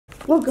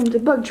Welcome to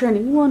Bug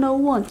Training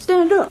 101.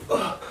 Stand up.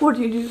 What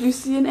do you do if you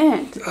see an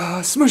ant?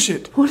 Smush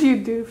it. What do you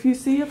do if you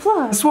see a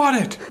fly?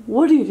 Swat it.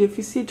 What do you do if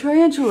you see a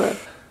tarantula?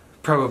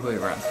 Probably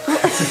run.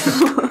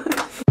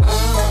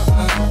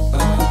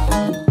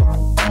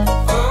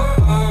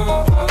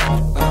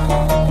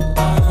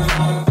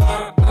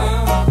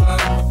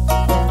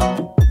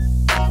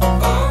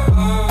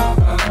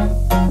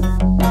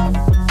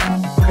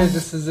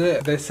 This is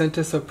it. They sent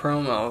us a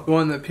promo,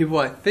 one that people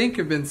I think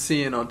have been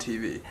seeing on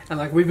TV, and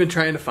like we've been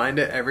trying to find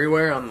it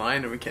everywhere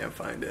online and we can't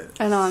find it.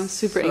 I know, I'm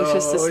super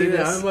anxious to see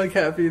this. I'm like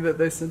happy that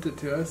they sent it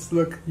to us.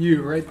 Look,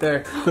 you right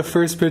there, the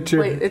first picture.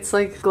 Wait, it's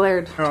like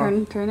glared.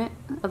 Oh. Turn it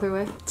other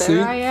way. There See?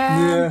 I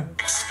am.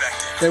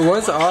 Yeah. It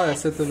was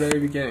us at the very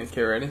beginning.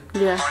 Okay, ready?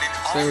 Yeah.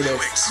 There it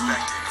is.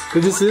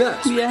 Did you see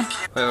that? Yeah.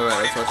 Wait,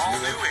 let's watch the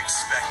movie.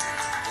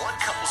 One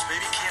couple's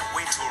baby can't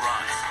wait to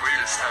arrive. We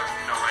just have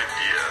no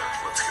idea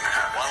what's gonna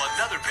happen. While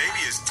another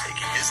baby is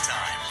taking his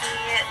time.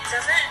 He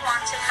doesn't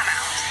want to come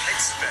out.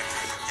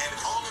 Expecting an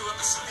all-new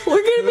episode.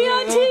 We're gonna be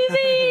on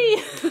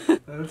TV!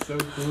 That's so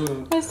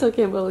cool. I still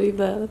can't believe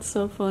that. That's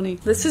so funny.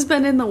 This has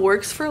been in the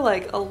works for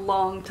like a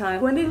long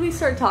time. When did we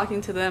start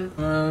talking to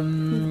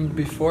them?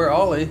 Before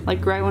Ollie.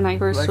 Like right when I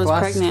first Like was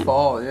last pregnant.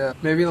 fall, yeah.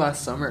 Maybe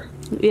last summer.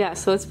 Yeah,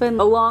 so it's been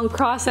a long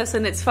process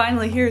and it's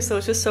finally here, so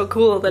it's just so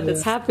cool that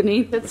it's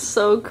happening. It's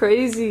so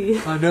crazy.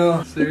 I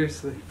know,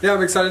 seriously. Yeah,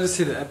 I'm excited to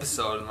see the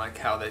episode and like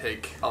how they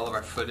take all of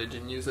our footage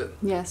and use it.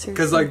 Yeah, seriously.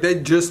 Because like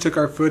they just took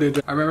our footage.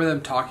 I remember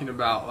them talking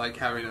about like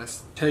having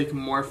us take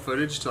more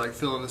footage to like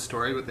fill in the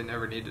story, but they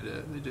never needed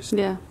it. They just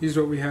used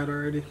what we had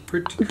already.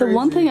 Pretty crazy. The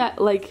one thing I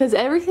like, because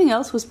everything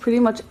else was pretty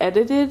much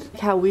edited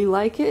how we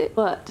like it,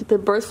 but the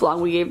birth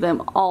vlog, we gave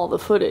them all the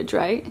footage,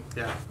 right?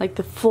 Yeah. Like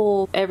the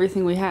full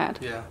everything we had.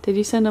 Yeah. Did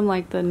you send them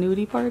like the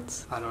nudie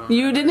parts? I don't know.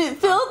 You didn't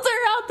filter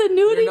out the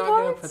nudie You're not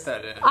parts? gonna put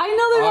that in. I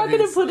know they're not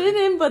gonna put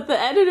Obviously. it in, but the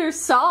editor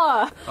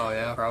saw. Oh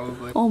yeah,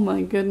 probably. Oh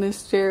my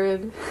goodness,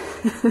 Jared.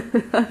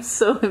 I'm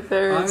so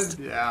embarrassed.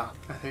 Yeah,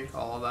 I think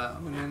all of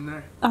that went in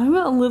there. I'm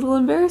a little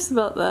embarrassed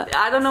about that.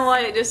 I don't know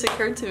why it just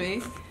occurred to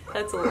me.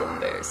 That's a little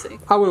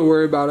embarrassing. I wouldn't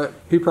worry about it.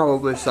 He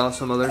probably saw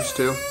some others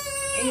too.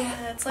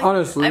 Yeah, it's like,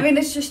 honestly. I mean,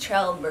 it's just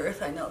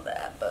childbirth, I know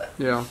that, but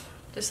Yeah.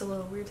 just a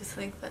little weird to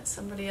think that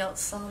somebody else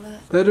saw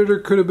that. The editor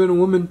could have been a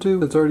woman too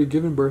that's already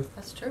given birth.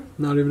 That's true.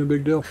 Not even a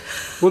big deal.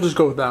 We'll just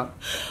go with that.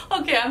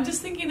 Okay, I'm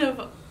just thinking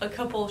of a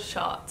couple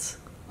shots.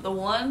 The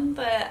one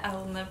that I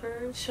will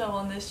never show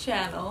on this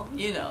channel,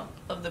 you know,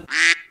 of the...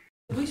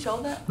 Did we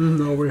show that?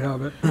 No, we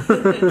haven't.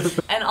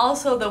 And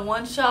also the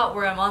one shot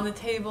where I'm on the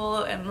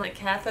table and like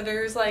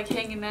catheters like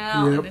hanging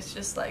out and it's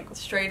just like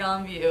straight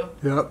on view.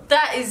 Yep.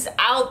 That is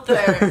out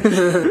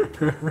there.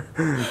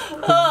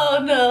 Oh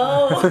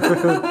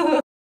no.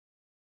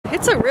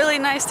 It's a really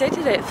nice day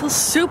today. It feels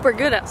super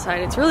good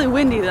outside. It's really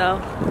windy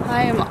though.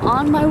 I am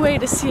on my way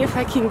to see if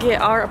I can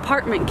get our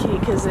apartment key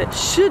because it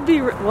should be,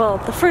 well,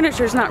 the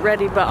furniture's not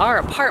ready, but our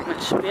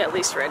apartment should be at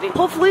least ready.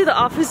 Hopefully the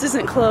office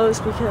isn't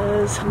closed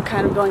because I'm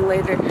kind of going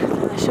later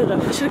than I should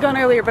have. I should have gone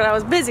earlier, but I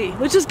was busy,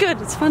 which is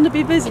good. It's fun to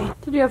be busy.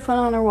 Did you have fun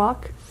on our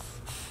walk?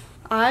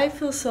 I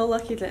feel so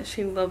lucky that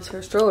she loves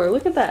her stroller.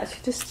 Look at that.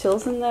 She just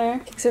chills in there,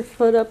 kicks her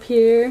foot up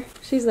here.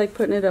 She's like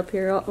putting it up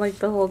here like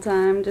the whole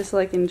time, just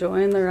like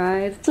enjoying the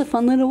ride. It's a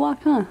fun little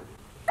walk, huh?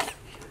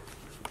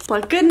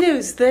 But good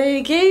news,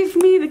 they gave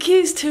me the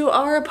keys to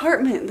our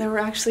apartment that we're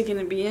actually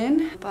gonna be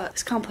in. But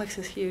this complex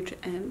is huge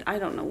and I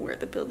don't know where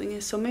the building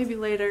is, so maybe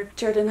later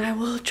Jared and I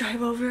will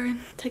drive over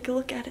and take a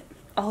look at it.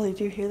 Ollie,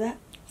 do you hear that?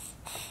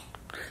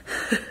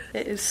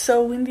 It is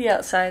so windy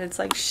outside, it's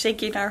like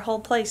shaking our whole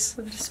place.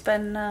 We've just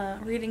been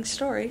reading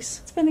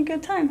stories. It's been a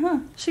good time, huh?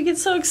 She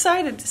gets so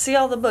excited to see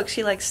all the books.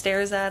 She like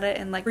stares at it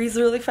and like reads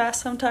really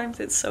fast sometimes.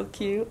 It's so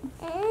cute.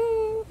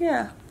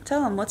 Yeah,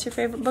 tell them, what's your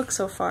favorite book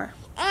so far?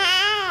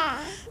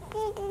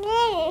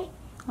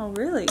 Oh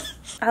really?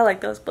 I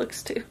like those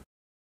books too.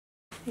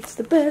 It's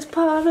the best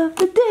part of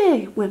the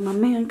day when my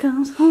man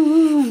comes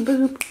home.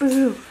 Boo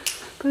boo.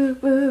 Boo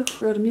boo.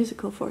 Wrote a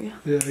musical for you.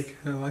 Yeah,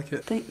 I like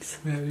it. Thanks.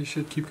 Yeah, you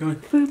should keep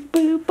going. Boo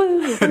boo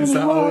boo. When he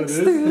that what it walks is?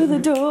 through the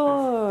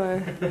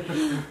door,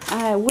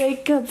 I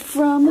wake up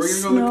from the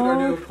We're gonna go look at our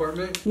new snore.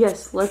 apartment.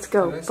 Yes, let's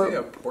go. Did I say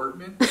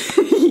apartment?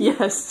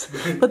 Yes,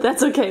 but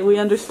that's okay. We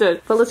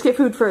understood. But let's get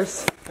food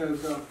first.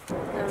 Let's go. I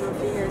don't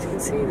know if you guys can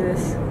see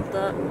this.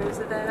 Look, where's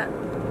it at?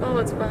 Oh,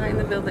 it's behind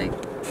the building.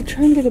 I'm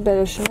trying to get a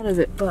better shot of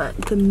it, but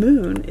the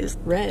moon is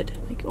red,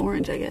 like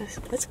orange, I guess.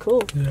 That's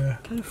cool. Yeah.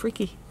 Kind of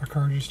freaky. Our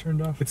car just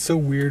turned off. It's so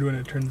weird when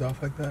it turns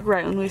off like that.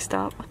 Right when we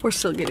stop. We're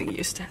still getting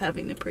used to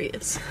having a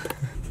Prius.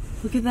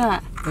 Look at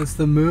that. That's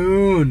the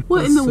moon. What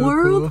That's in the so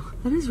world? cool.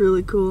 That is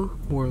really cool.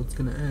 The world's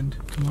gonna end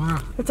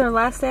tomorrow. It's our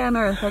last day on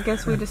Earth. I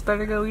guess we just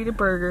better go eat a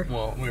burger.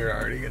 Well, we were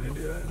already gonna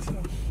do that,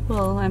 so.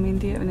 Well, I mean,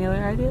 do you have any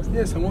other ideas?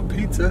 Yes, I want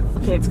pizza.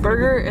 Okay, it's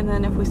burger, and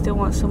then if we still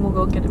want some, we'll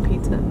go get a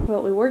pizza.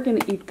 Well, we were gonna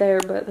eat there,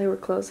 but they were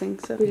closing,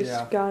 so we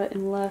just got it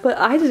and left. But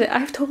I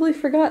totally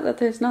forgot that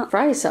there's not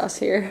fry sauce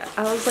here.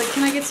 I was like,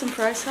 can I get some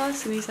fry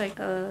sauce? And he's like,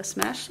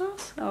 smash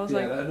sauce? I was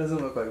like, that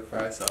doesn't look like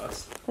fry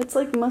sauce. It's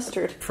like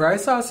mustard. Fry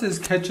sauce is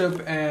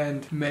ketchup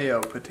and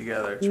mayo put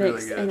together. It's Mixed,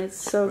 really good. and it's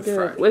so with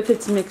good. fries. If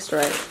it's mixed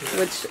right,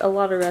 which a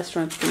lot of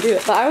restaurants can do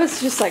it. But I was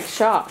just like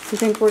shocked. You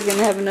think we're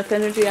gonna have enough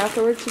energy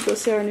afterwards to go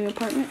see our new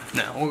apartment?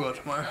 No, we'll go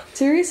tomorrow.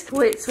 Serious?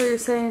 Wait, so you're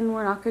saying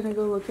we're not gonna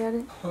go look at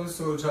it? I'm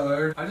so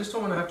tired. I just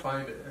don't want to have to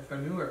find it. If I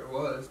knew where it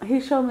was.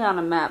 He showed me on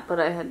a map, but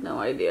I had no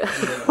idea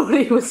what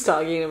he was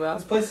talking about.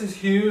 This place is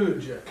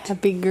huge.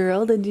 Happy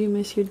girl, did you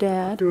miss your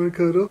dad? Do you want to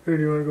cuddle or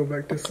do you want to go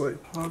back to sleep?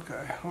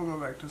 Okay, we'll go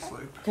back to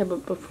sleep. Okay,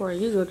 but before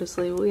you go to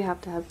sleep, we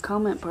have to have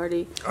comment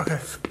party. Okay.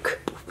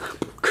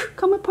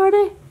 Comment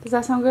party? Does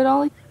that sound good,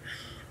 Ollie?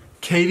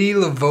 Katie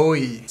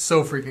Lavoie.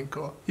 So freaking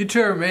cool. You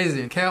two are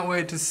amazing. Can't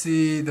wait to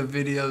see the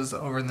videos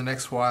over in the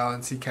next while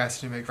and see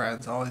Cassidy make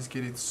friends. Ollie's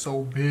getting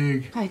so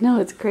big. I know,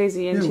 it's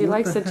crazy, and Yeah, she what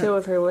likes the to chill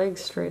with her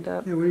legs straight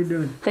up. Yeah, what are you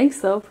doing? Thanks,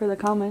 though, for the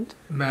comment.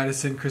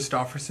 Madison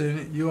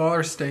Christofferson, you all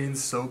are staying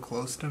so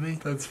close to me.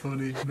 That's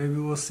funny. Maybe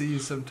we'll see you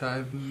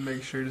sometime.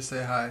 Make sure to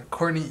say hi.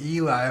 Courtney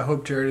Eli, I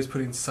hope Jared is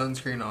putting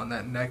sunscreen on.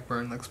 That neck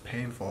burn looks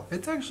painful.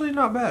 It's actually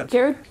not bad.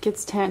 Jared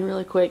gets tan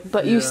really quick,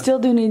 but you still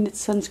do need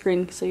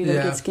sunscreen so you don't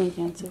get skin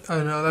cancer.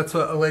 I know, that's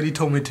what a lady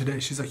told me today.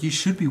 She's like, you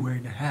should be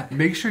wearing a hat.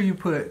 Make sure you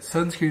put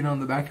sunscreen on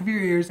the back of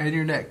your ears and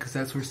your neck because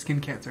that's where skin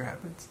cancer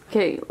happens.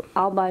 Okay,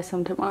 I'll buy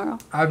some tomorrow.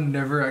 I've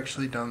never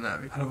actually done that.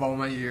 Out of all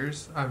my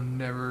years, I've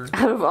never...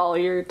 Out of all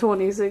your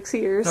 26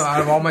 years? No, out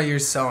of all my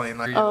years selling,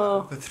 like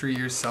the 3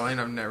 years selling,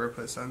 I've never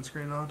put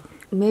sunscreen on.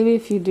 Maybe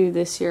if you do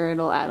this year,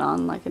 it'll add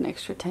on like an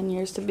extra 10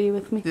 years to be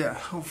with me. Yeah,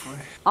 hopefully.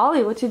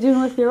 Ollie, what you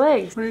doing with your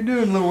legs? What are you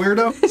doing, little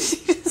weirdo?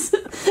 She just...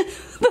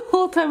 The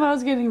whole time I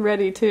was getting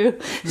ready too,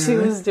 she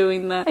was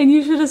doing that. And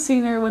you should have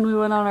seen her when we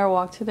went on our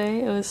walk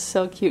today. It was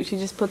so cute. She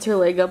just puts her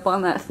leg up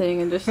on that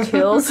thing and just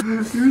chills.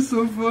 You're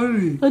so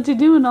funny. What you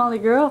doing, Ollie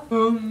girl?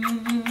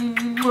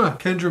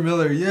 Kendra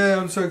Miller, yeah,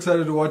 I'm so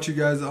excited to watch you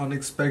guys on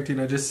Expecting.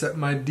 I just set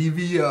my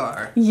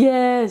DVR.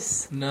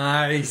 Yes.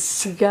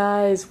 Nice.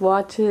 Guys,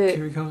 watch it.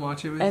 Can we come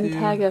watch it with and you?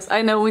 tag us.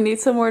 I know we need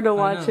somewhere to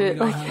watch it. We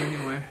don't have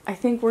anywhere. I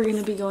think we're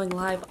gonna be going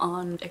live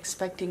on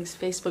Expecting's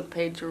Facebook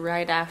page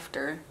right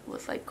after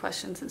with like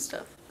questions and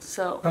stuff.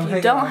 So if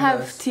you don't have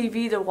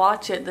TV to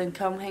watch it, then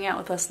come hang out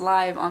with us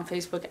live on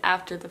Facebook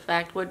after the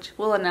fact, which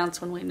we'll announce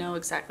when we know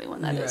exactly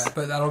when that is. Yeah,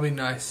 but that'll be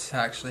nice to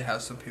actually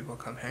have some people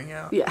come hang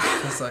out. Yeah.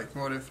 It's like,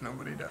 what if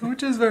nobody does?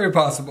 Which is very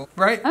possible,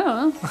 right? I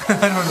don't know.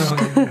 I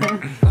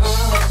don't know.